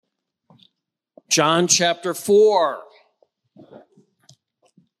John chapter 4,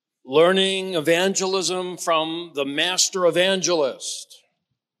 learning evangelism from the master evangelist.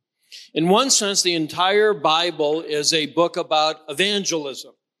 In one sense, the entire Bible is a book about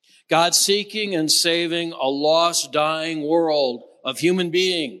evangelism. God seeking and saving a lost, dying world of human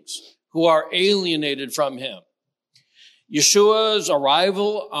beings who are alienated from him. Yeshua's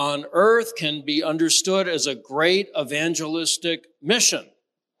arrival on earth can be understood as a great evangelistic mission.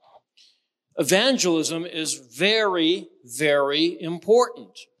 Evangelism is very, very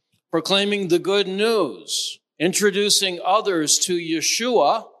important. Proclaiming the good news, introducing others to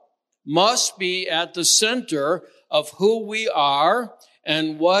Yeshua must be at the center of who we are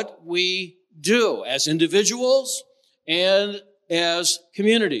and what we do as individuals and as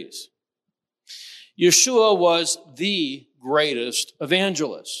communities. Yeshua was the greatest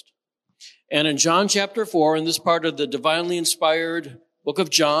evangelist. And in John chapter 4, in this part of the divinely inspired book of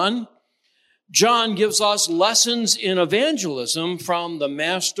John, John gives us lessons in evangelism from the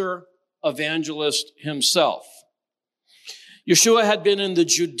master evangelist himself. Yeshua had been in the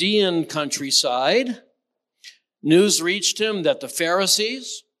Judean countryside. News reached him that the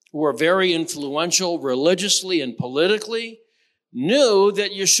Pharisees, who were very influential religiously and politically, knew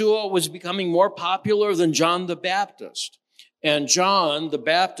that Yeshua was becoming more popular than John the Baptist. And John the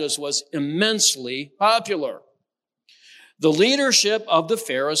Baptist was immensely popular. The leadership of the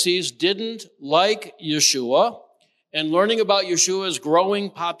Pharisees didn't like Yeshua, and learning about Yeshua's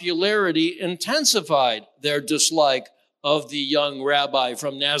growing popularity intensified their dislike of the young rabbi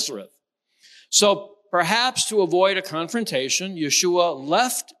from Nazareth. So perhaps to avoid a confrontation, Yeshua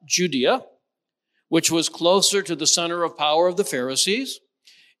left Judea, which was closer to the center of power of the Pharisees,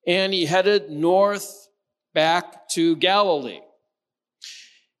 and he headed north back to Galilee.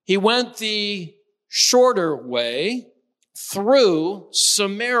 He went the shorter way through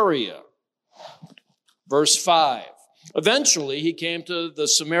Samaria. Verse 5. Eventually, he came to the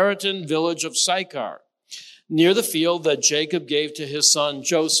Samaritan village of Sychar, near the field that Jacob gave to his son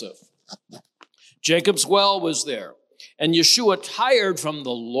Joseph. Jacob's well was there, and Yeshua, tired from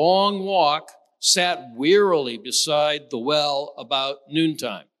the long walk, sat wearily beside the well about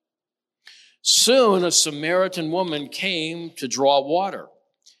noontime. Soon a Samaritan woman came to draw water,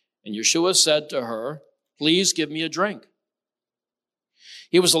 and Yeshua said to her, "Please give me a drink."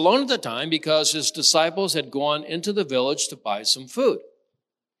 He was alone at the time because his disciples had gone into the village to buy some food.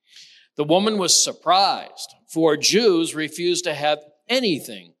 The woman was surprised, for Jews refused to have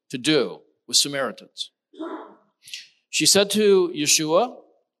anything to do with Samaritans. She said to Yeshua,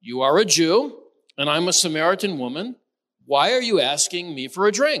 "You are a Jew, and I'm a Samaritan woman. Why are you asking me for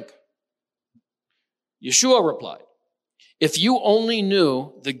a drink?" Yeshua replied, "If you only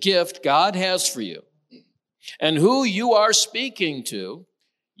knew the gift God has for you and who you are speaking to,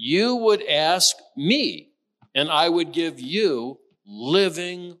 you would ask me, and I would give you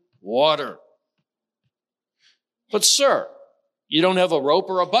living water." "But sir, you don't have a rope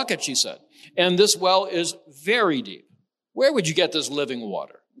or a bucket," she said, "and this well is very deep. Where would you get this living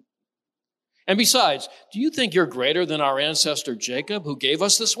water? And besides, do you think you're greater than our ancestor Jacob, who gave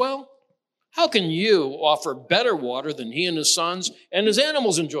us this well? How can you offer better water than he and his sons and his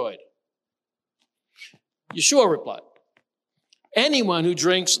animals enjoyed?" Yeshua replied, "Anyone who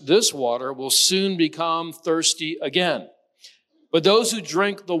drinks this water will soon become thirsty again. But those who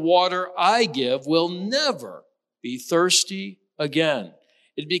drink the water I give will never be thirsty again.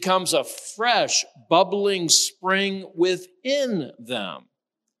 It becomes a fresh, bubbling spring within them,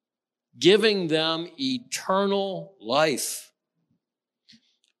 giving them eternal life."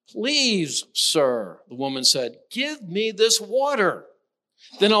 "Please, sir," the woman said, "give me this water.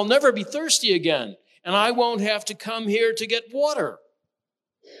 Then I'll never be thirsty again, and I won't have to come here to get water."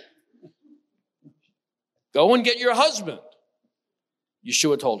 "Go and get your husband,"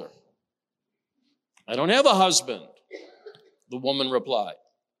 Yeshua told her. "I don't have a husband," the woman replied.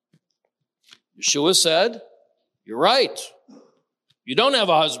 Yeshua said, "You're right. You don't have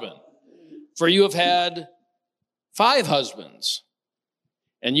a husband, for you have had 5 husbands,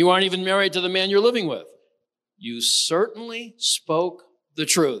 and you aren't even married to the man you're living with. You certainly spoke the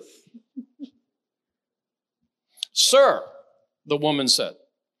truth." "Sir," the woman said,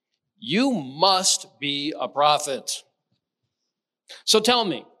 "you must be a prophet. So tell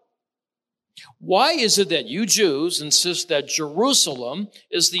me, why is it that you Jews insist that Jerusalem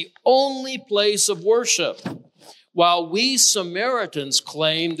is the only place of worship, while we Samaritans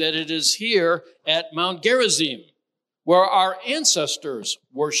claim that it is here at Mount Gerizim, where our ancestors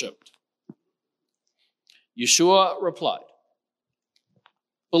worshiped?" Yeshua replied,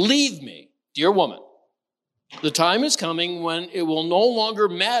 "Believe me, dear woman, The time is coming when it will no longer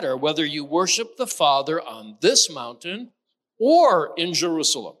matter whether you worship the Father on this mountain or in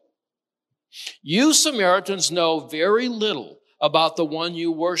Jerusalem. You Samaritans know very little about the one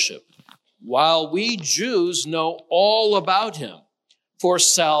you worship, while we Jews know all about him, for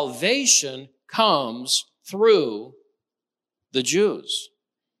salvation comes through the Jews.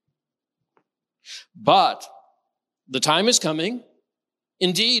 But the time is coming,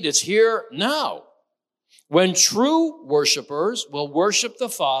 indeed it's here now, when true worshipers will worship the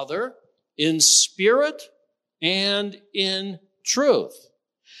Father in spirit and in truth.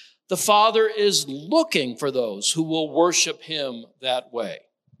 The Father is looking for those who will worship him that way.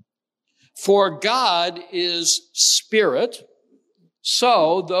 For God is spirit,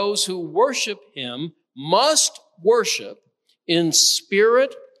 so those who worship him must worship in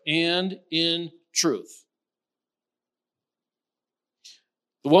spirit and in truth.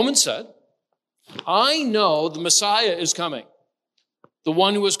 The woman said, I know the Messiah is coming, the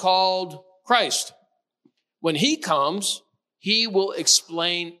one who is called Christ. When he comes, he will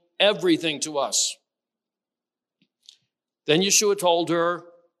explain everything to us. Then Yeshua told her,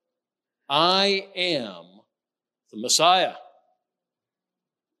 I am the Messiah.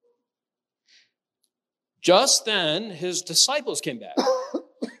 Just then, his disciples came back.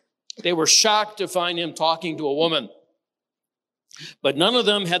 They were shocked to find him talking to a woman. But none of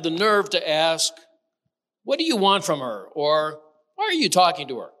them had the nerve to ask, what do you want from her? Or why are you talking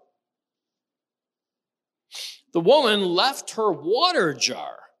to her? The woman left her water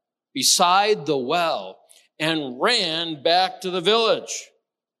jar beside the well and ran back to the village,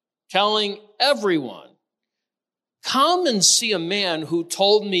 telling everyone, come and see a man who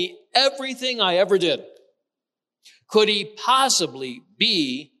told me everything I ever did. Could he possibly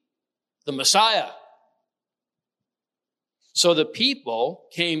be the Messiah? So the people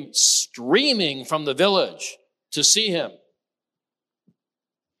came streaming from the village to see him.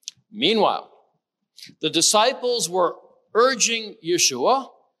 Meanwhile, the disciples were urging Yeshua,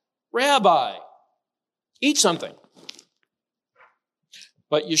 Rabbi, eat something.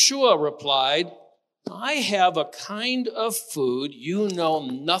 But Yeshua replied, I have a kind of food you know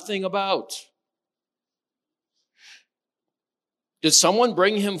nothing about. Did someone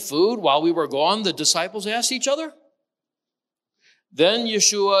bring him food while we were gone? The disciples asked each other. Then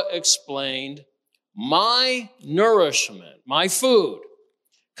Yeshua explained, my nourishment, my food,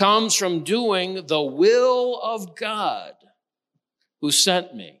 comes from doing the will of God who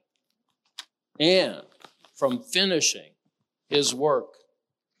sent me and from finishing his work.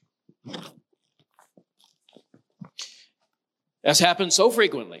 As happens so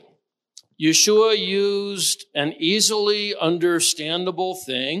frequently, Yeshua used an easily understandable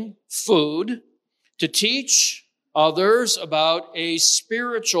thing, food, to teach others about a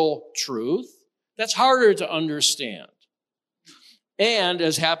spiritual truth that's harder to understand. And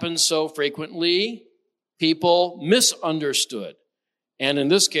as happens so frequently, people misunderstood. And in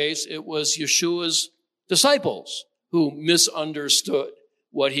this case, it was Yeshua's disciples who misunderstood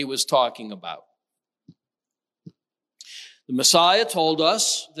what he was talking about. The Messiah told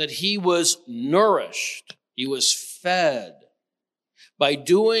us that he was nourished, he was fed by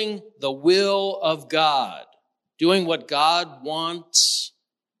doing the will of God, doing what God wants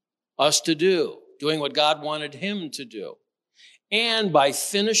us to do, doing what God wanted him to do, and by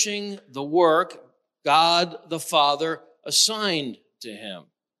finishing the work God the Father assigned to him.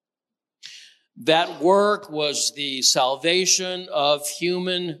 That work was the salvation of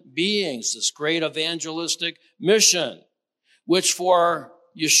human beings, this great evangelistic mission, which for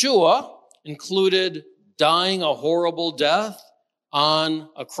Yeshua included dying a horrible death on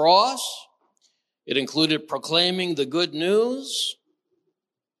a cross. It included proclaiming the good news.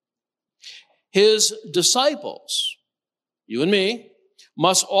 His disciples, you and me,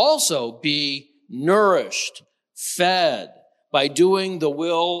 must also be nourished, fed by doing the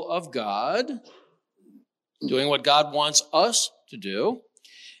will of God, doing what God wants us to do,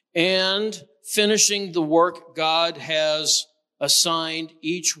 and finishing the work God has assigned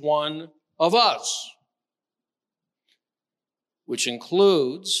each one of us, which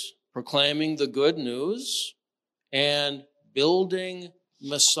includes proclaiming the good news and building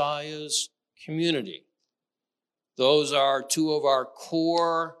Messiah's community. Those are two of our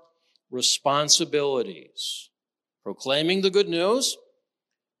core responsibilities. Proclaiming the good news,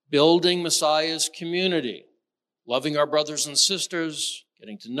 building Messiah's community, loving our brothers and sisters,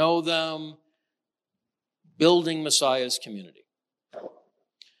 getting to know them, building Messiah's community.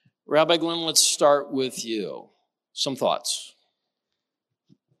 Rabbi Glenn, let's start with you. Some thoughts.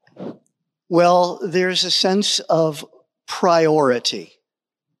 Well, there's a sense of priority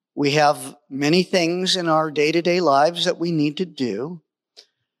We have many things in our day-to-day lives that we need to do.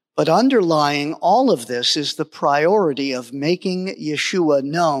 But underlying all of this is the priority of making Yeshua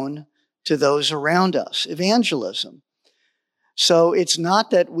known to those around us, evangelism. So it's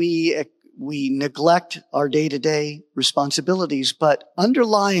not that we neglect our day-to-day responsibilities, but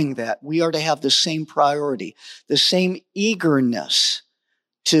underlying that, we are to have the same priority, the same eagerness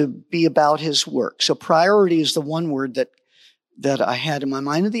to be about his work. So priority is the one word that I had in my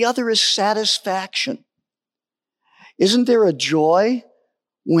mind, and the other is satisfaction. Isn't there a joy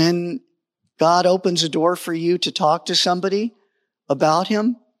when God opens a door for you to talk to somebody about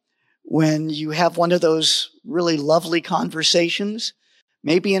him? When you have one of those really lovely conversations,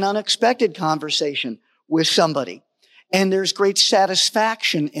 maybe an unexpected conversation with somebody, and there's great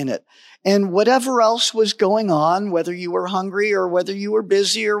satisfaction in it. And whatever else was going on, whether you were hungry or whether you were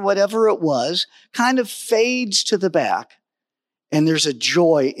busy or whatever it was, kind of fades to the back. And there's a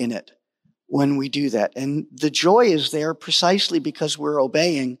joy in it when we do that. And the joy is there precisely because we're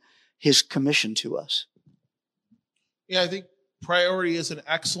obeying his commission to us. Yeah, I think priority is an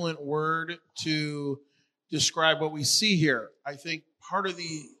excellent word to describe what we see here. I think part of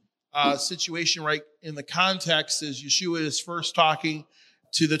the situation right in the context is Yeshua is first talking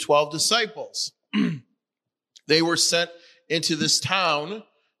to the 12 disciples. They were sent into this town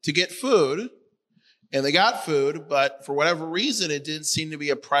to get food, and they got food, but for whatever reason, it didn't seem to be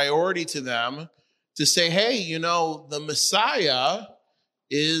a priority to them to say, hey, you know, the Messiah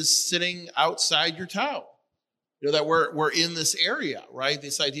is sitting outside your town. You know, that we're in this area, right?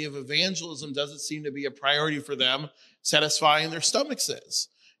 This idea of evangelism doesn't seem to be a priority for them, satisfying their stomachs is.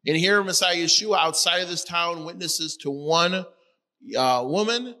 And here, Messiah Yeshua, outside of this town, witnesses to one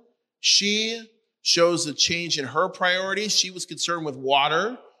woman. She shows a change in her priorities. She was concerned with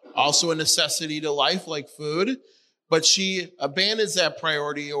water, also a necessity to life like food, but she abandons that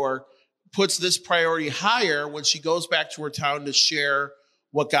priority or puts this priority higher when she goes back to her town to share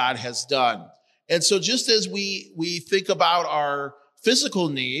what God has done. And so just as we think about our physical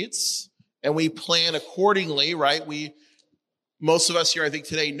needs and we plan accordingly, right? Most of us here, I think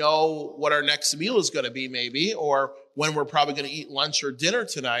today, know what our next meal is going to be maybe, or when we're probably going to eat lunch or dinner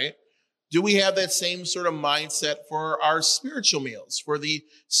tonight. Do we have that same sort of mindset for our spiritual meals, for the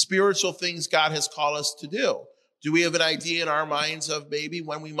spiritual things God has called us to do? Do we have an idea in our minds of maybe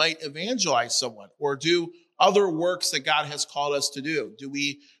when we might evangelize someone or do other works that God has called us to do? Do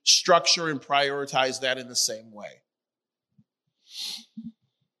we structure and prioritize that in the same way?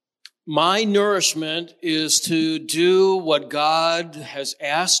 My nourishment is to do what God has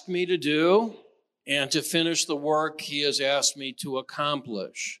asked me to do and to finish the work he has asked me to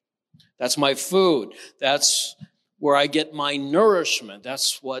accomplish. That's my food. That's where I get my nourishment.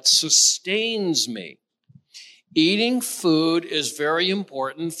 That's what sustains me. Eating food is very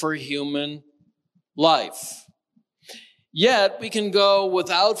important for human life. Yet we can go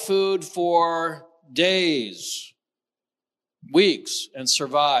without food for days, weeks, and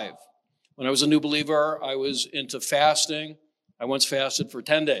survive. When I was a new believer, I was into fasting. I once fasted for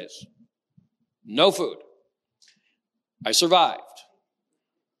 10 days. No food. I survived.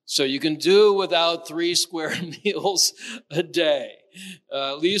 So you can do without 3 square meals a day,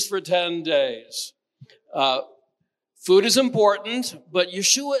 at least for 10 days. Food is important, but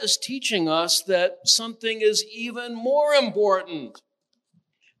Yeshua is teaching us that something is even more important.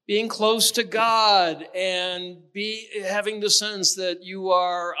 Being close to God and having the sense that you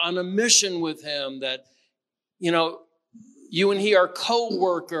are on a mission with him, that, you and he are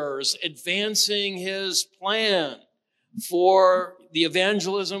co-workers advancing his plan for the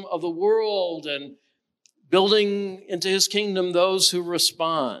evangelism of the world and building into his kingdom those who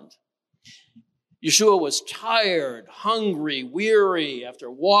respond. Yeshua was tired, hungry, weary. After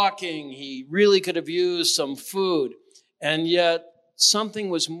walking, he really could have used some food. And yet, something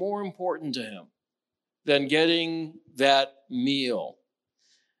was more important to him than getting that meal.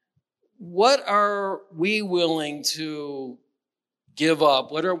 What are we willing to give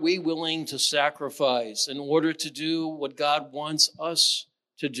up? What are we willing to sacrifice in order to do what God wants us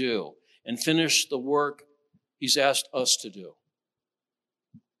to do and finish the work he's asked us to do?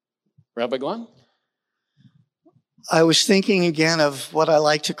 Rabbi Glenn? I was thinking again of what I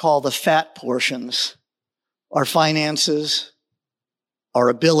like to call the fat portions, our finances, our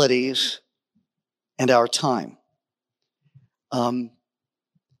abilities, and our time. I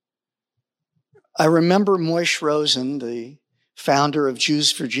remember Moshe Rosen, the founder of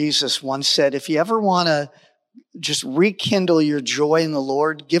Jews for Jesus, once said, if you ever want to just rekindle your joy in the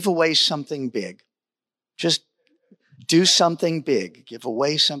Lord, give away something big. Just do something big. Give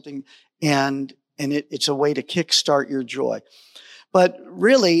away something, and it's a way to kickstart your joy. But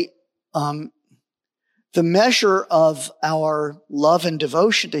really, the measure of our love and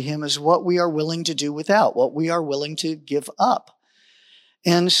devotion to him is what we are willing to do without, what we are willing to give up.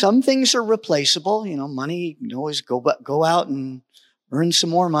 And some things are replaceable. Money, you can always go out and earn some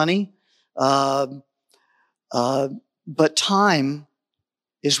more money. But time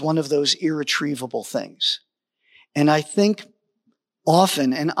is one of those irretrievable things. And I think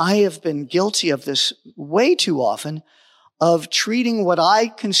often, and I have been guilty of this way too often, of treating what I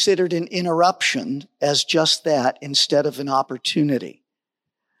considered an interruption as just that instead of an opportunity.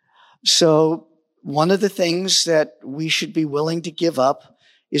 So one of the things that we should be willing to give up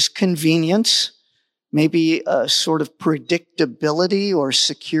is convenience, maybe a sort of predictability or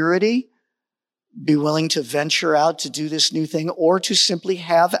security, be willing to venture out to do this new thing, or to simply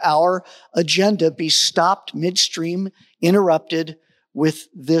have our agenda be stopped midstream, interrupted with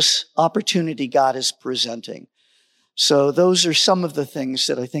this opportunity God is presenting. So those are some of the things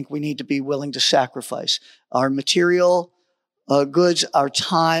that I think we need to be willing to sacrifice. Our material goods, our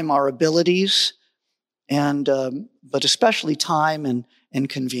time, our abilities, and but especially time and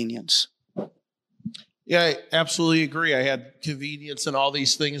convenience. Yeah, I absolutely agree. I had convenience and all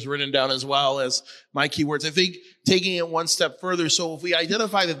these things written down as well as my keywords. I think taking it one step further, so if we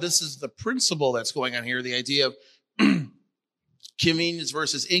identify that this is the principle that's going on here, the idea of convenience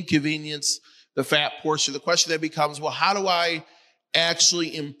versus inconvenience, the fat portion, the question then becomes, well, how do I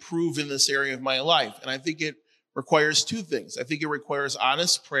actually improve in this area of my life? And I think it requires two things. I think it requires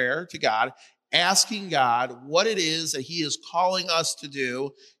honest prayer to God, asking God what it is that he is calling us to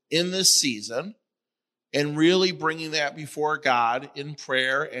do in this season, and really bringing that before God in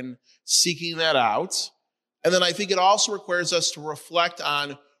prayer and seeking that out. And then I think it also requires us to reflect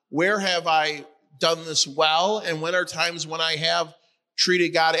on, where have I done this well, and when are times when I have treated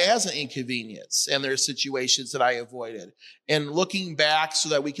God as an inconvenience, and there's situations that I avoided. And looking back so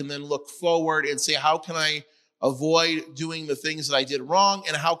that we can then look forward and say, how can I avoid doing the things that I did wrong,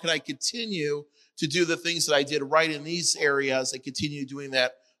 and how can I continue to do the things that I did right in these areas and continue doing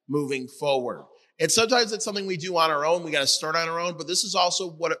that moving forward. And sometimes it's something we do on our own. We got to start on our own, but this is also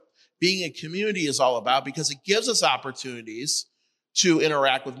what being a community is all about, because it gives us opportunities to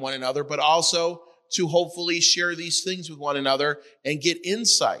interact with one another, but also to hopefully share these things with one another and get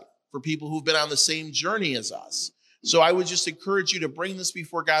insight for people who've been on the same journey as us. So I would just encourage you to bring this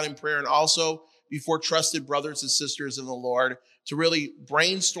before God in prayer, and also before trusted brothers and sisters in the Lord, to really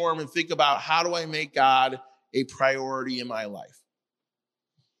brainstorm and think about, how do I make God a priority in my life?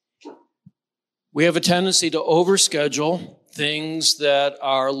 We have a tendency to overschedule things that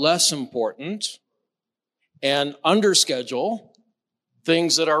are less important and underschedule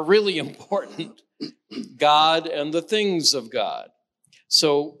things that are really important, God and the things of God.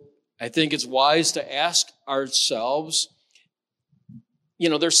 So I think it's wise to ask ourselves,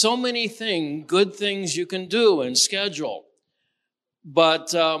 there's so many good things you can do and schedule,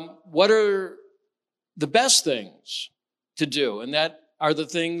 but what are the best things to do? And that are the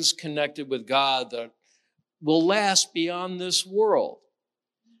things connected with God that will last beyond this world.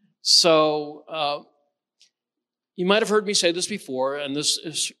 So you might have heard me say this before, and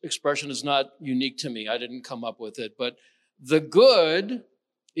this expression is not unique to me. I didn't come up with it, but the good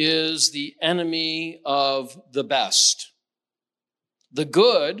is the enemy of the best. The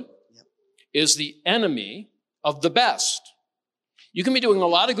good is the enemy of the best. You can be doing a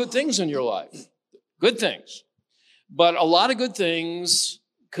lot of good things in your life, good things, but a lot of good things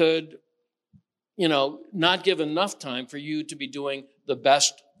could, not give enough time for you to be doing the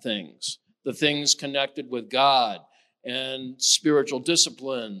best things, the things connected with God and spiritual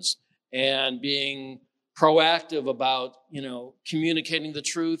disciplines, and being proactive about, communicating the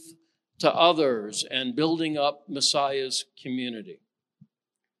truth to others and building up Messiah's community.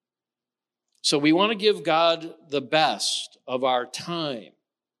 So we want to give God the best of our time,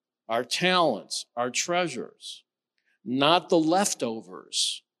 our talents, our treasures, not the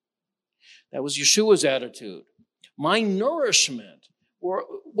leftovers. That was Yeshua's attitude. My nourishment, or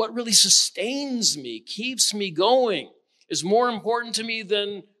what really sustains me, keeps me going, is more important to me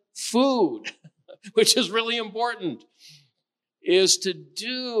than food, which is really important, is to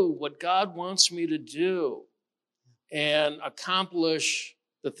do what God wants me to do and accomplish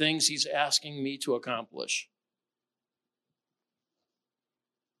the things he's asking me to accomplish.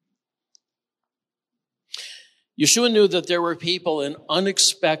 Yeshua knew that there were people in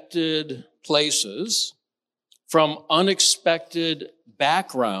unexpected places, from unexpected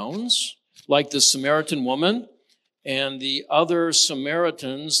backgrounds, like the Samaritan woman and the other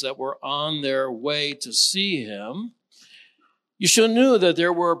Samaritans that were on their way to see him. Yeshua knew that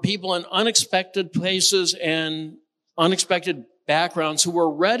there were people in unexpected places and unexpected backgrounds who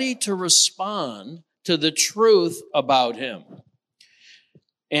were ready to respond to the truth about him.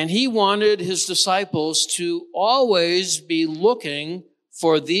 And he wanted his disciples to always be looking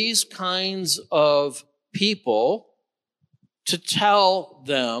for these kinds of people to tell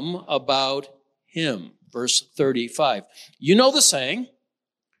them about him. Verse 35. You know the saying,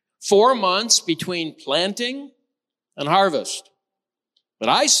 4 months between planting and harvest. But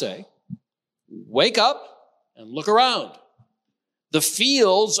I say, wake up and look around. The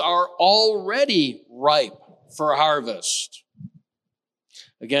fields are already ripe for harvest.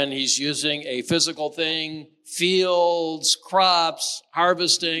 Again, he's using a physical thing, fields, crops,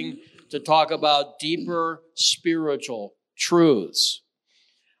 harvesting, to talk about deeper spiritual truths.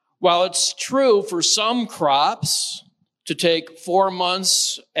 While it's true for some crops to take 4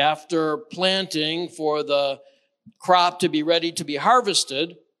 months after planting for the crop to be ready to be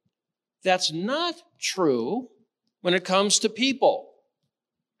harvested, that's not true when it comes to people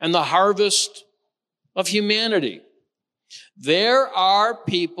and the harvest of humanity. There are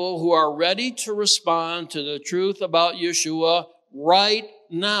people who are ready to respond to the truth about Yeshua right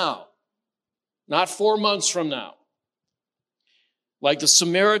now, not 4 months from now. Like the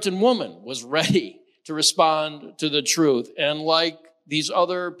Samaritan woman was ready to respond to the truth, and like these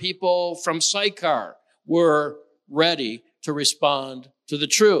other people from Sychar were ready to respond to the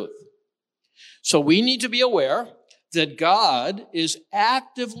truth. So we need to be aware that God is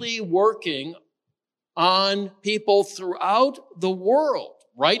actively working on people throughout the world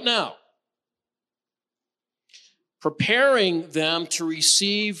right now, preparing them to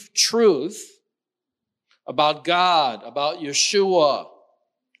receive truth about God, about Yeshua,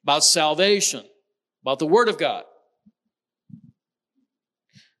 about salvation, about the Word of God.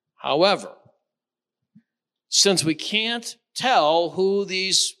 However, since we can't tell who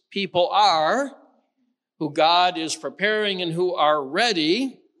these people are, who God is preparing and who are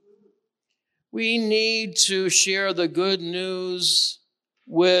ready, we need to share the good news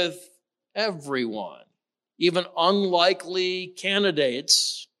with everyone, even unlikely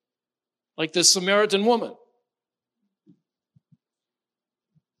candidates like the Samaritan woman.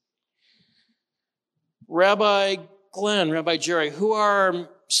 Rabbi Glenn, Rabbi Jerry, who are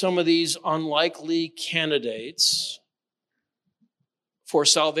some of these unlikely candidates for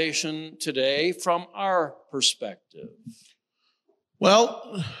salvation today from our perspective?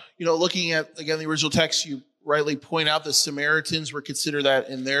 Well, looking at, again, the original text, you rightly point out the Samaritans were considered that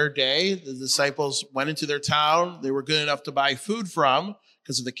in their day. The disciples went into their town. They were good enough to buy food from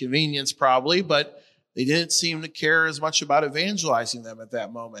because of the convenience probably, but they didn't seem to care as much about evangelizing them at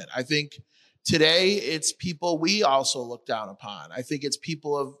that moment. I think today it's people we also look down upon. I think it's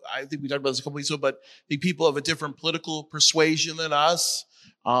people of, I think we talked about this a couple weeks ago, but I think people of a different political persuasion than us.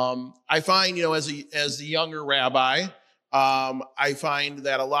 I find, as the younger rabbi, I find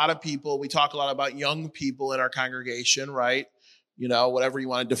that a lot of people, we talk a lot about young people in our congregation, right? Whatever you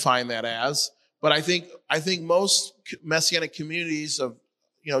want to define that as. But I think most Messianic communities of,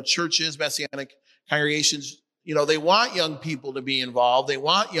 churches, Messianic congregations, they want young people to be involved. They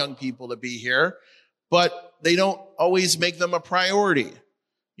want young people to be here, but they don't always make them a priority.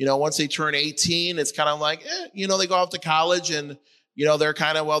 Once they turn 18, it's kind of like, they go off to college and, they're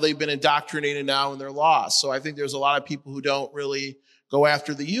kind of, they've been indoctrinated now and they're lost. So I think there's a lot of people who don't really go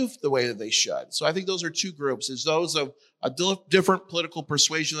after the youth the way that they should. So I think those are two groups. It's those of a different political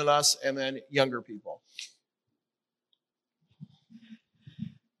persuasion than us and then younger people.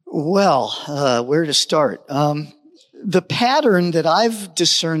 Well, where to start? The pattern that I've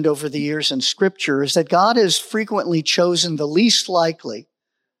discerned over the years in Scripture is that God has frequently chosen the least likely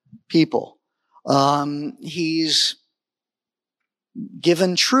people. He's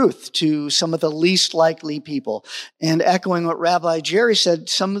given truth to some of the least likely people. And echoing what Rabbi Jerry said,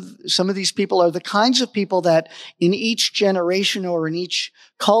 some of these people are the kinds of people that in each generation or in each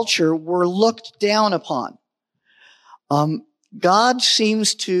culture were looked down upon. God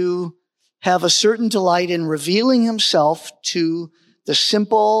seems to have a certain delight in revealing himself to the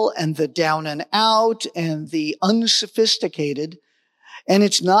simple and the down and out and the unsophisticated. And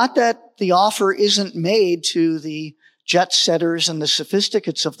it's not that the offer isn't made to the jet setters and the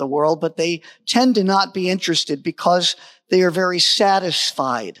sophisticates of the world, but they tend to not be interested because they are very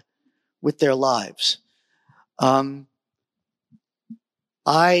satisfied with their lives. I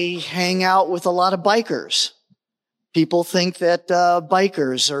hang out with a lot of bikers. People think that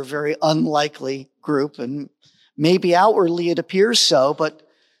bikers are a very unlikely group, and maybe outwardly it appears so, but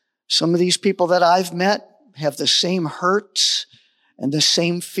some of these people that I've met have the same hurts and the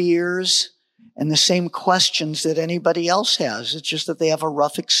same fears and the same questions that anybody else has. It's just that they have a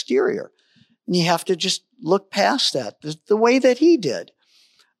rough exterior. And you have to just look past that, the way that he did.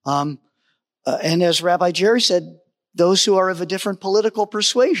 And as Rabbi Jerry said, those who are of a different political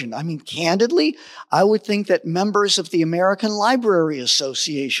persuasion. I mean, candidly, I would think that members of the American Library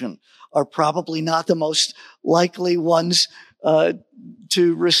Association are probably not the most likely ones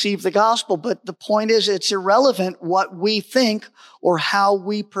to receive the gospel. But the point is, it's irrelevant what we think or how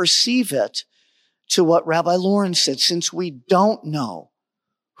we perceive it to what Rabbi Lawrence said, since we don't know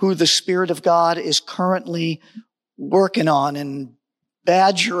who the Spirit of God is currently working on and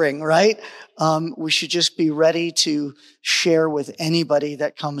badgering, right? We should just be ready to share with anybody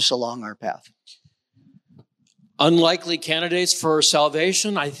that comes along our path. Unlikely candidates for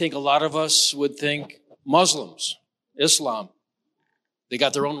salvation, I think a lot of us would think Muslims, Islam. They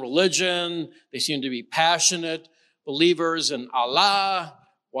got their own religion. They seem to be passionate believers in Allah.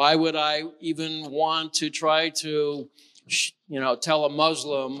 Why would I even want to try to, tell a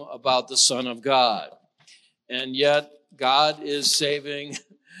Muslim about the Son of God? And yet God is saving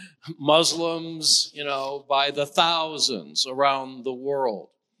Muslims, by the thousands around the world.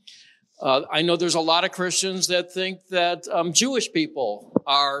 I know there's a lot of Christians that think that Jewish people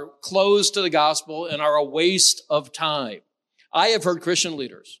are closed to the gospel and are a waste of time. I have heard Christian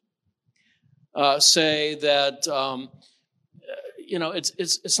leaders say that,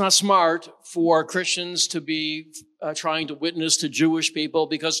 it's not smart for Christians to be trying to witness to Jewish people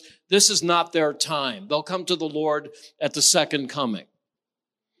because this is not their time. They'll come to the Lord at the second coming.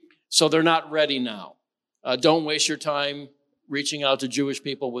 So they're not ready now. Don't waste your time reaching out to Jewish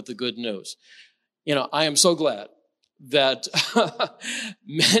people with the good news. I am so glad that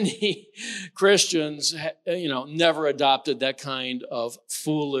many Christians, never adopted that kind of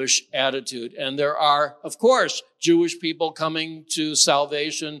foolish attitude. And there are, of course, Jewish people coming to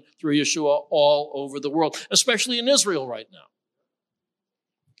salvation through Yeshua all over the world, especially in Israel right now.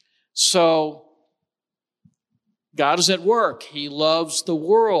 So God is at work. He loves the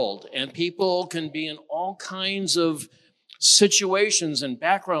world, and people can be in all kinds of situations and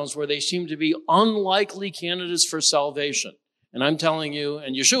backgrounds where they seem to be unlikely candidates for salvation. And I'm telling you,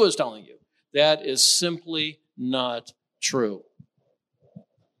 and Yeshua is telling you, that is simply not true.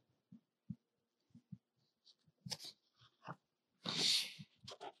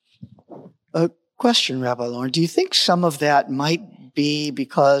 A question, Rabbi Lawrence. Do you think some of that might be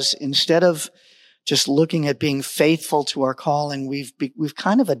because instead of just looking at being faithful to our calling, we've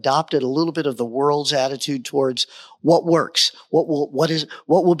kind of adopted a little bit of the world's attitude towards what works, what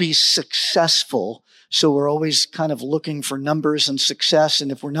will be successful. So we're always kind of looking for numbers and success.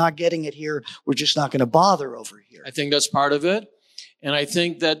 And if we're not getting it here, we're just not going to bother over here. I think that's part of it. And I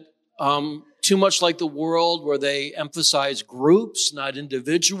think that too much like the world where they emphasize groups, not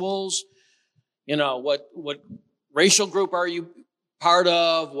individuals. What racial group are you part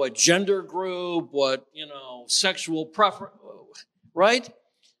of, what gender group, what, sexual preference, right?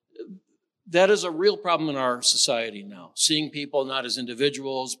 That is a real problem in our society now, seeing people not as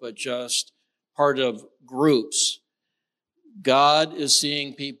individuals, but just part of groups. God is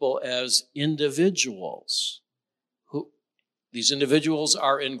seeing people as individuals. These individuals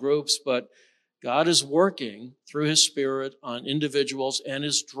are in groups, but God is working through his Spirit on individuals and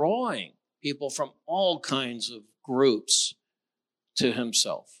is drawing people from all kinds of groups to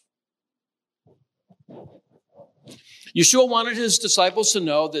himself. Yeshua wanted his disciples to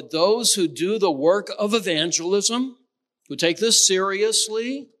know that those who do the work of evangelism, who take this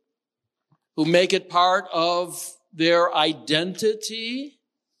seriously, who make it part of their identity,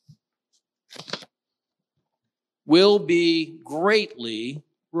 will be greatly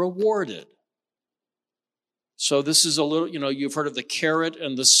rewarded. So this is a little, you've heard of the carrot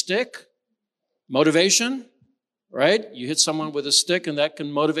and the stick motivation. Right? You hit someone with a stick and that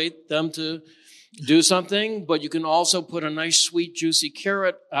can motivate them to do something, but you can also put a nice, sweet, juicy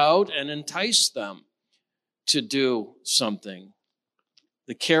carrot out and entice them to do something.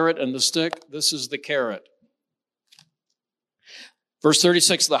 The carrot and the stick, this is the carrot. Verse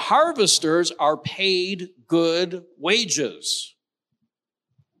 36, the harvesters are paid good wages.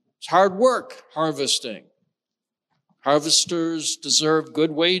 It's hard work harvesting. Harvesters deserve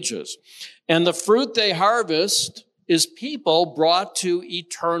good wages. And the fruit they harvest is people brought to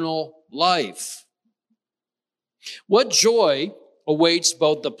eternal life. What joy awaits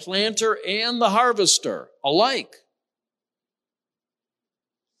both the planter and the harvester alike.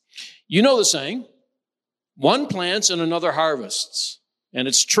 You know the saying, one plants and another harvests. And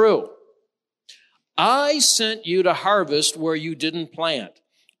it's true. I sent you to harvest where you didn't plant.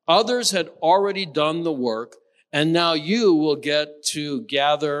 Others had already done the work, and now you will get to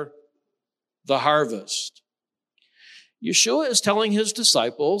gather the harvest. Yeshua is telling his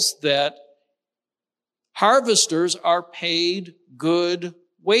disciples that Harvesters are paid good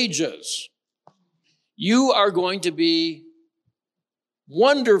wages. You are going to be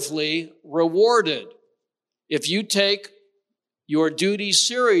wonderfully rewarded if you take your duty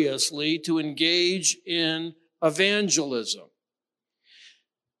seriously to engage in evangelism.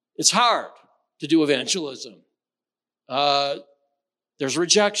 It's hard to do evangelism. There's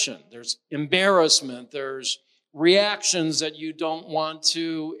rejection, there's embarrassment, there's reactions that you don't want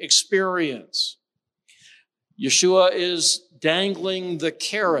to experience. Yeshua is dangling the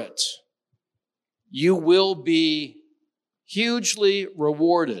carrot. You will be hugely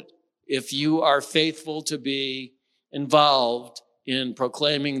rewarded if you are faithful to be involved in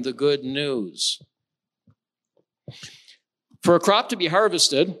proclaiming the good news. For a crop to be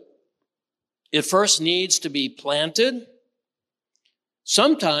harvested, it first needs to be planted.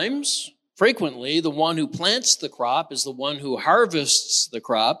 Sometimes, frequently, the one who plants the crop is the one who harvests the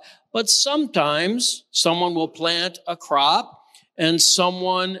crop, but sometimes someone will plant a crop and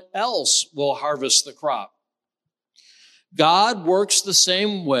someone else will harvest the crop. God works the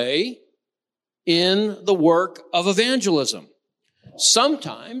same way in the work of evangelism.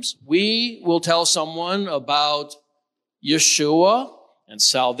 Sometimes we will tell someone about Yeshua and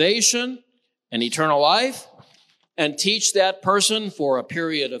salvation and eternal life and teach that person for a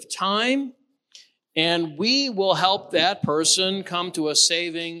period of time, and we will help that person come to a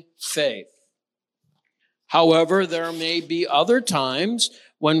saving faith. However, there may be other times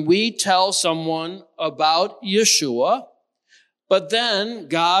when we tell someone about Yeshua, but then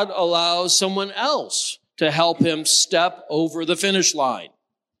God allows someone else to help him step over the finish line.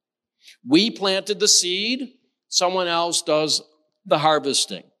 We planted the seed, someone else does the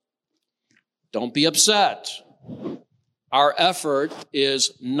harvesting. Don't be upset. Our effort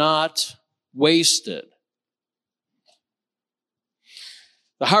is not wasted.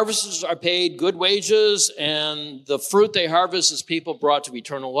 The harvesters are paid good wages, and the fruit they harvest is people brought to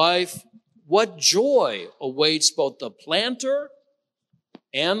eternal life. What joy awaits both the planter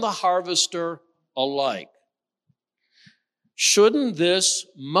and the harvester alike. Shouldn't this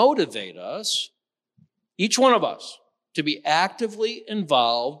motivate us, each one of us, to be actively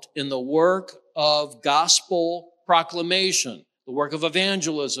involved in the work of gospel proclamation, the work of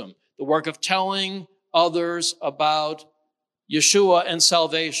evangelism, the work of telling others about Yeshua and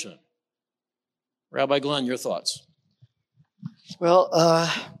salvation? Rabbi Glenn, your thoughts? Well, a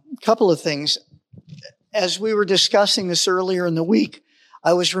couple of things. As we were discussing this earlier in the week,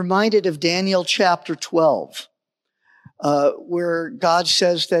 I was reminded of Daniel chapter 12, where God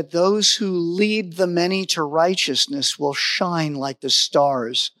says that those who lead the many to righteousness will shine like the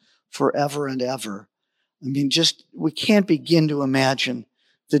stars forever and ever. I mean, we can't begin to imagine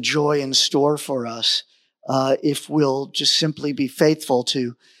the joy in store for us if we'll just simply be faithful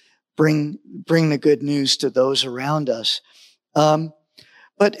to bring the good news to those around us.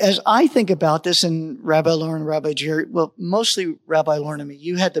 But as I think about this, and Rabbi Lauren, Rabbi Jerry, well, mostly Rabbi Lauren, I mean,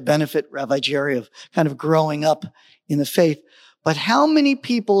 you had the benefit, Rabbi Jerry, of kind of growing up in the faith. But how many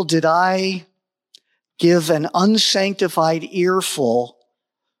people did I give an unsanctified earful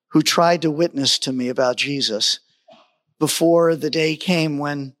who tried to witness to me about Jesus before the day came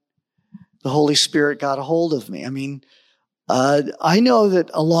when the Holy Spirit got a hold of me? I mean, I know that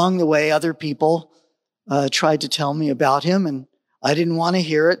along the way, other people tried to tell me about him, and I didn't want to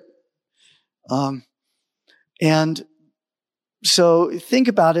hear it. And so think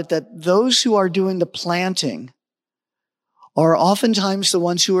about it, that those who are doing the planting are oftentimes the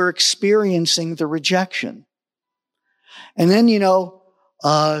ones who are experiencing the rejection. And then,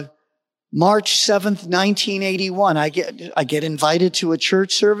 March 7th, 1981, I get invited to a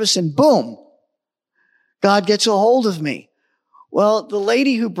church service, and boom, God gets a hold of me. Well, the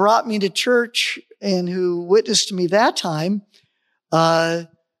lady who brought me to church and who witnessed to me that time,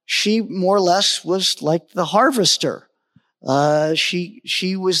 she more or less was like the harvester.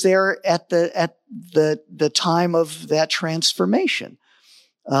 She was there at the time of that transformation.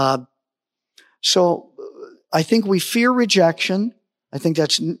 So I think we fear rejection. I think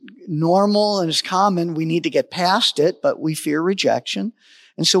that's normal and is common. We need to get past it, but we fear rejection.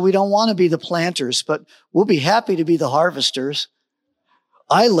 And so we don't want to be the planters, but we'll be happy to be the harvesters.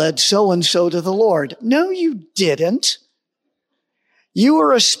 I led so-and-so to the Lord. No, you didn't. You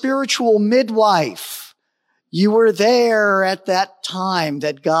were a spiritual midwife. You were there at that time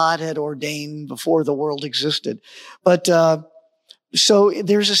that God had ordained before the world existed. But so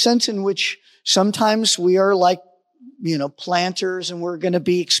there's a sense in which sometimes we are like, planters, and we're going to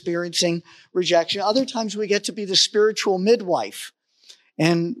be experiencing rejection. Other times we get to be the spiritual midwife,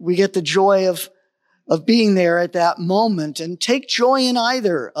 and we get the joy of being there at that moment, and take joy in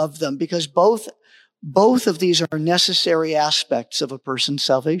either of them, because both both of these are necessary aspects of a person's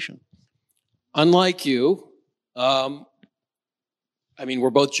salvation. Unlike you, we're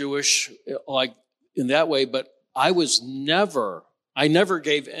both Jewish, like in that way, but I never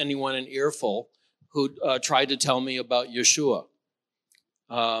gave anyone an earful who tried to tell me about Yeshua.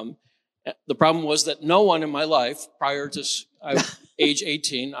 The problem was that no one in my life prior to age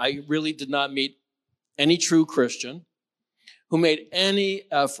 18, I really did not meet any true Christian who made any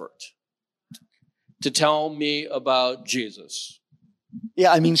effort to tell me about Jesus.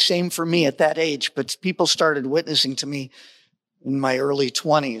 Yeah, same for me at that age, but people started witnessing to me in my early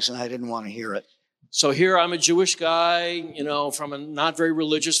 20s, and I didn't want to hear it. So here I'm a Jewish guy, from a not very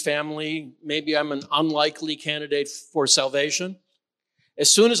religious family. Maybe I'm an unlikely candidate for salvation. As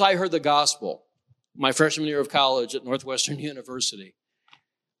soon as I heard the gospel, my freshman year of college at Northwestern University,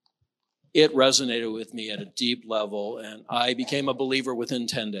 it resonated with me at a deep level, and I became a believer within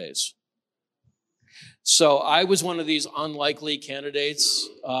 10 days. So I was one of these unlikely candidates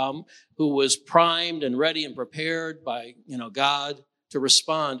who was primed and ready and prepared by, God to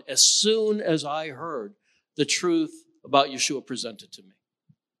respond as soon as I heard the truth about Yeshua presented to me.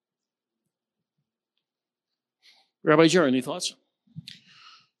 Rabbi Jer, any thoughts?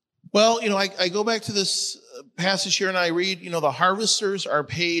 Well, I go back to this passage here and I read, the harvesters are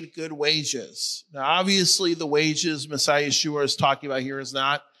paid good wages. Now, obviously, the wages Messiah Yeshua is talking about here is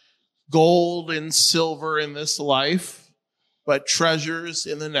not gold and silver in this life, but treasures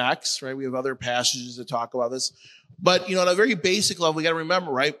in the next, right? We have other passages that talk about this. But, on a very basic level, we got to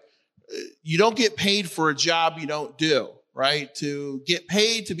remember, right? You don't get paid for a job you don't do, right? To get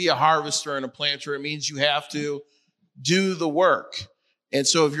paid to be a harvester and a planter, it means you have to do the work. And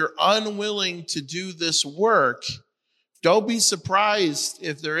so if you're unwilling to do this work, don't be surprised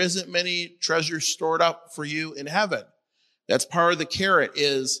if there isn't many treasures stored up for you in heaven. That's part of the carrot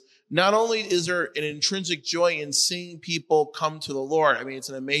is not only is there an intrinsic joy in seeing people come to the Lord. It's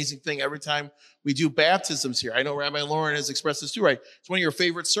an amazing thing every time we do baptisms here. I know Rabbi Lauren has expressed this too, right? It's one of your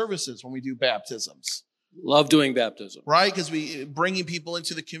favorite services when we do baptisms. Love doing baptism. Right? Because we bringing people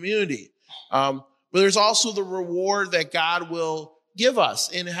into the community. But there's also the reward that God will give us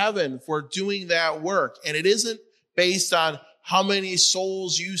in heaven for doing that work. And it isn't based on how many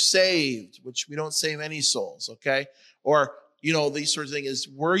souls you saved, which we don't save any souls, okay? Or, these sorts of things.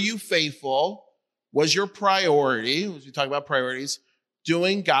 Were you faithful? Was your priority, as we talk about priorities,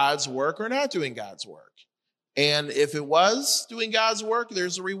 doing God's work or not doing God's work? And if it was doing God's work,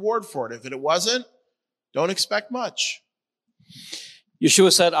 there's a reward for it. If it wasn't, don't expect much.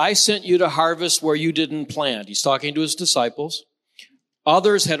 Yeshua said, I sent you to harvest where you didn't plant. He's talking to his disciples.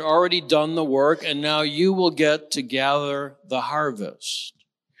 Others had already done the work, and now you will get to gather the harvest.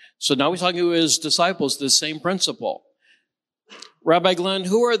 So now we're talking to his disciples, the same principle. Rabbi Glenn,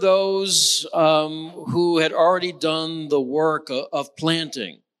 who are those who had already done the work of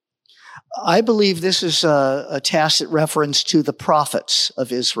planting? I believe this is a tacit reference to the prophets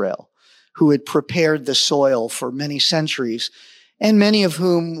of Israel, who had prepared the soil for many centuries, and many of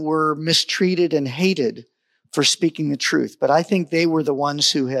whom were mistreated and hated for speaking the truth. But I think they were the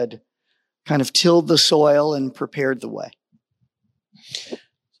ones who had kind of tilled the soil and prepared the way.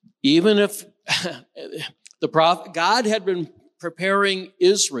 Even if God had been preparing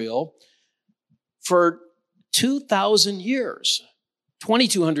Israel for 2,000 years,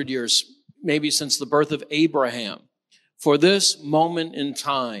 2,200 years, maybe since the birth of Abraham, for this moment in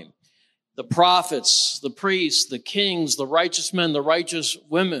time. The prophets, the priests, the kings, the righteous men, the righteous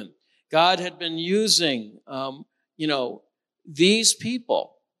women, God had been using, these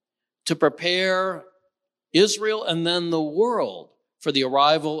people to prepare Israel and then the world for the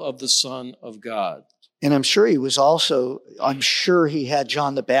arrival of the Son of God. And I'm sure he had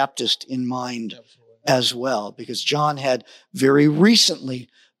John the Baptist in mind as well, because John had very recently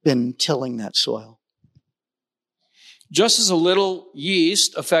been tilling that soil. Just as a little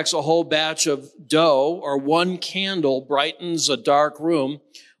yeast affects a whole batch of dough, or one candle brightens a dark room,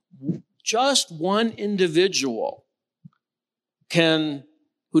 just one individual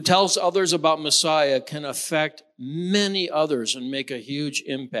who tells others about Messiah can affect many others and make a huge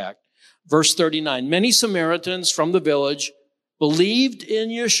impact. Verse 39, many Samaritans from the village believed in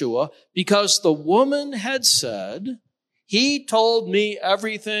Yeshua because the woman had said, he told me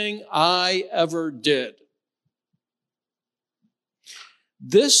everything I ever did.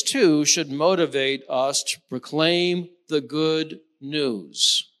 This too should motivate us to proclaim the good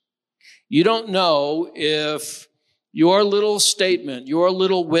news. You don't know if your little statement, your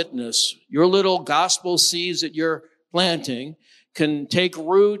little witness, your little gospel seeds that you're planting can take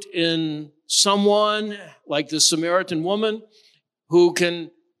root in someone like the Samaritan woman who can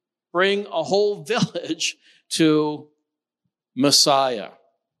bring a whole village to Messiah.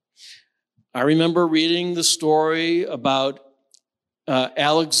 I remember reading the story about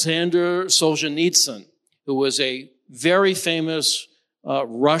Alexander Solzhenitsyn, who was a very famous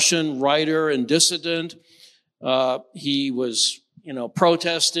Russian writer and dissident. He was,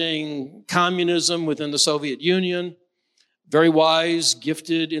 protesting communism within the Soviet Union. Very wise,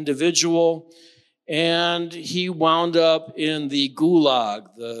 gifted individual. And he wound up in the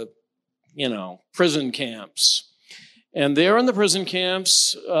Gulag, the, prison camps. And there in the prison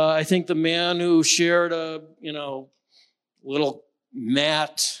camps, I think the man who shared a, little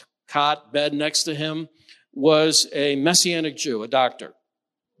mat, cot, bed next to him was a Messianic Jew, a doctor.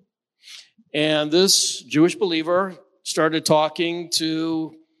 And this Jewish believer started talking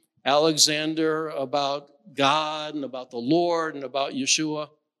to Alexander about God and about the Lord and about Yeshua.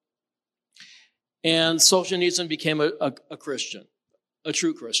 And Solzhenitsyn became a Christian, a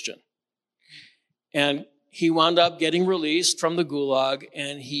true Christian. And he wound up getting released from the Gulag,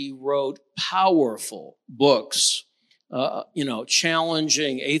 and he wrote powerful books,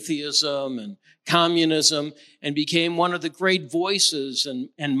 challenging atheism and communism, and became one of the great voices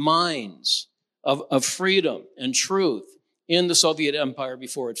and minds of freedom and truth in the Soviet Empire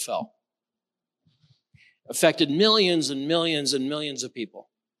before it fell. Affected millions and millions and millions of people.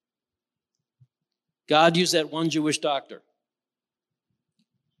 God used that one Jewish doctor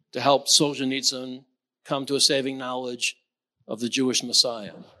to help Solzhenitsyn come to a saving knowledge of the Jewish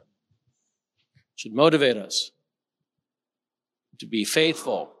Messiah. It should motivate us to be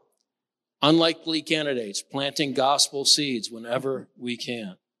faithful, unlikely candidates, planting gospel seeds whenever we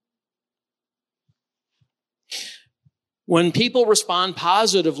can. When people respond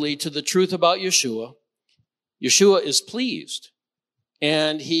positively to the truth about Yeshua, Yeshua is pleased,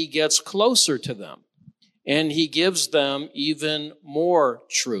 and he gets closer to them, and he gives them even more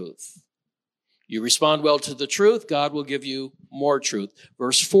truth. You respond well to the truth, God will give you more truth.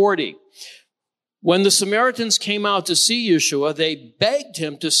 Verse 40. When the Samaritans came out to see Yeshua, they begged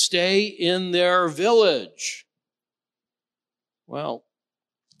him to stay in their village. Well,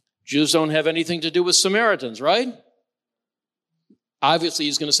 Jews don't have anything to do with Samaritans, right? Obviously,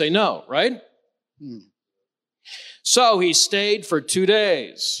 he's going to say no, right? So he stayed for 2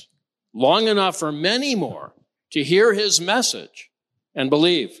 days, long enough for many more to hear his message and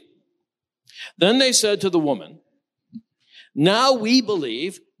believe. Then they said to the woman, "Now we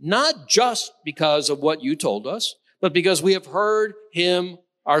believe, not just because of what you told us, but because we have heard him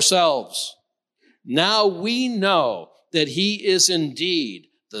ourselves. Now we know that he is indeed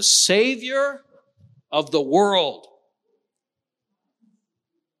the Savior of the world."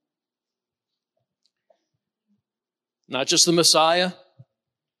 Not just the Messiah,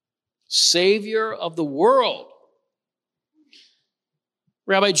 Savior of the world.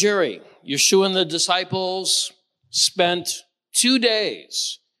 Rabbi Jerry, Yeshua and the disciples spent 2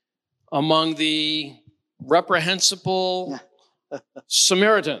 days among the reprehensible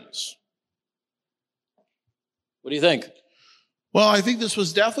Samaritans. What do you think? Well, I think this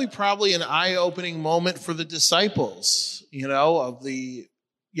was definitely probably an eye-opening moment for the disciples, of the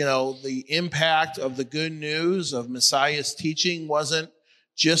impact of the good news of Messiah's teaching wasn't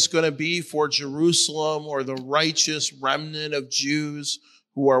just going to be for Jerusalem or the righteous remnant of Jews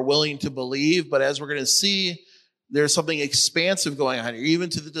who are willing to believe. But as we're going to see, there's something expansive going on here, even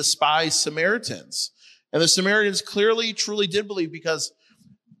to the despised Samaritans. And the Samaritans clearly, truly did believe, because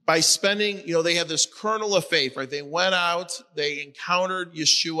by spending, they had this kernel of faith, right? They went out, they encountered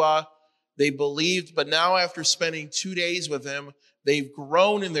Yeshua, they believed, but now after spending 2 days with him, they've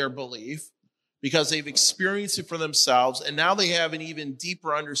grown in their belief because they've experienced it for themselves. And now they have an even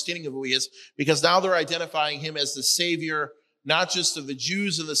deeper understanding of who he is, because now they're identifying him as the Savior, not just of the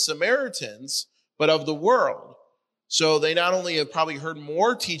Jews and the Samaritans, but of the world. So they not only have probably heard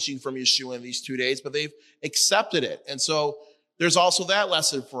more teaching from Yeshua in these 2 days, but they've accepted it. And so there's also that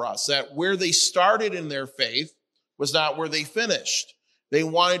lesson for us, that where they started in their faith was not where they finished. They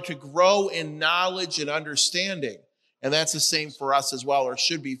wanted to grow in knowledge and understanding. And that's the same for us as well, or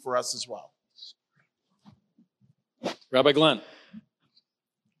should be for us as well. Rabbi Glenn.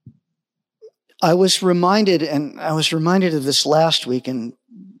 I was reminded of this last week, and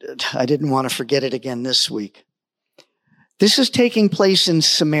I didn't want to forget it again this week. This is taking place in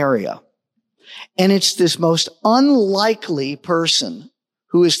Samaria, and it's this most unlikely person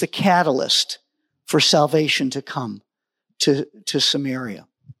who is the catalyst for salvation to come to Samaria.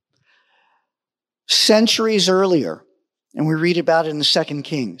 Centuries earlier, and we read about it in the 2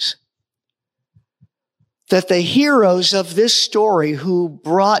 Kings, that the heroes of this story who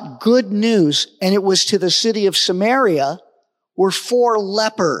brought good news, and it was to the city of Samaria, were 4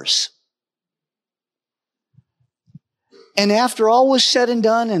 lepers. And after all was said and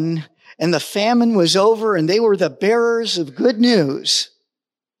done and the famine was over and they were the bearers of good news,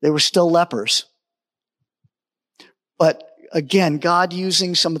 they were still lepers. But again, God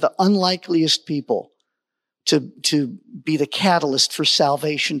using some of the unlikeliest people to be the catalyst for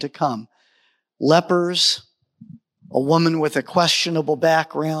salvation to come. Lepers, a woman with a questionable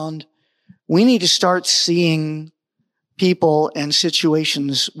background. We need to start seeing people and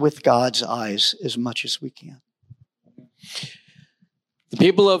situations with God's eyes as much as we can. The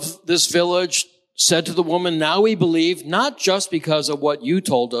people of this village said to the woman, "Now we believe, not just because of what you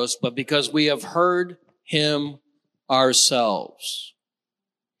told us, but because we have heard him ourselves."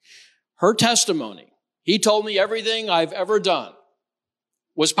 Her testimony, "He told me everything I've ever done,"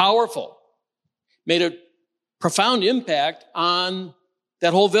 was powerful, made a profound impact on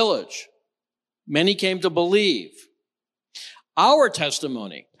that whole village. Many came to believe. Our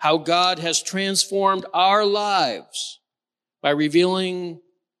testimony, how God has transformed our lives by revealing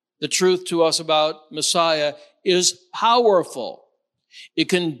the truth to us about Messiah, is powerful. It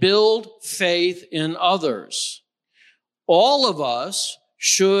can build faith in others. All of us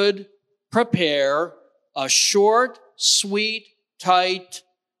should prepare a short, sweet, tight,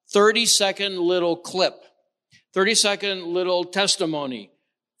 30-second little clip, 30-second little testimony,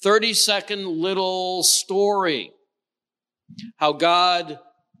 30-second little story. How God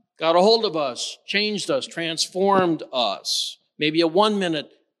got a hold of us, changed us, transformed us. Maybe a 1-minute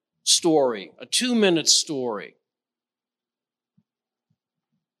story, a 2-minute story.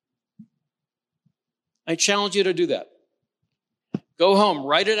 I challenge you to do that. Go home,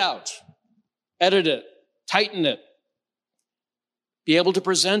 write it out, edit it, tighten it. Be able to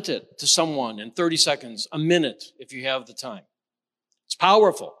present it to someone in 30 seconds, a minute, if you have the time. It's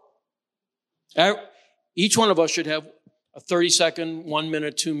powerful. Each one of us should have a 30-second,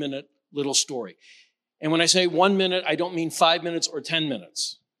 1-minute, 2-minute little story. And when I say 1 minute, I don't mean 5 minutes or 10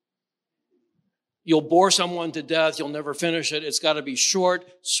 minutes. You'll bore someone to death. You'll never finish it. It's got to be short,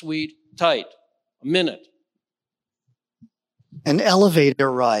 sweet, tight. A minute. An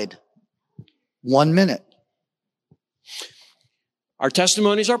elevator ride. 1 minute. Our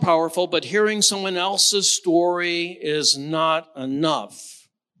testimonies are powerful, but hearing someone else's story is not enough.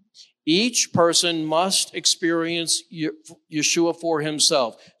 Each person must experience Yeshua for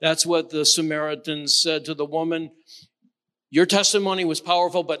himself. That's what the Samaritans said to the woman. Your testimony was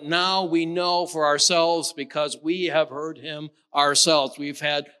powerful, but now we know for ourselves because we have heard him ourselves. We've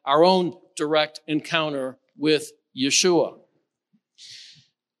had our own direct encounter with Yeshua.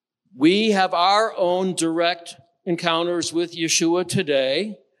 We have our own direct encounters with Yeshua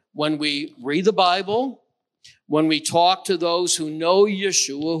today when we read the Bible, when we talk to those who know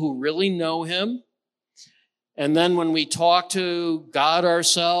Yeshua, who really know him, and then when we talk to God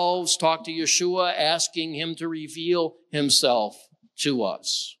ourselves, talk to Yeshua, asking him to reveal himself to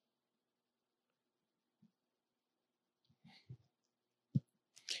us.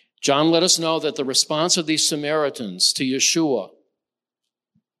 John let us know that the response of these Samaritans to Yeshua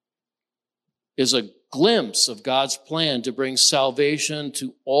is a glimpse of God's plan to bring salvation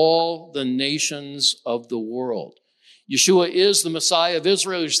to all the nations of the world. Yeshua is the Messiah of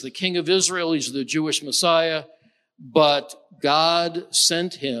Israel. He's the King of Israel. He's the Jewish Messiah. But God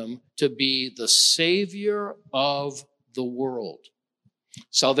sent him to be the Savior of the world.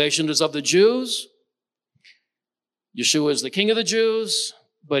 Salvation is of the Jews. Yeshua is the King of the Jews,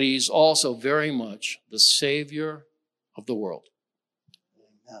 but he's also very much the Savior of the world.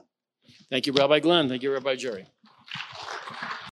 Thank you, Rabbi Glenn. Thank you, Rabbi Jerry.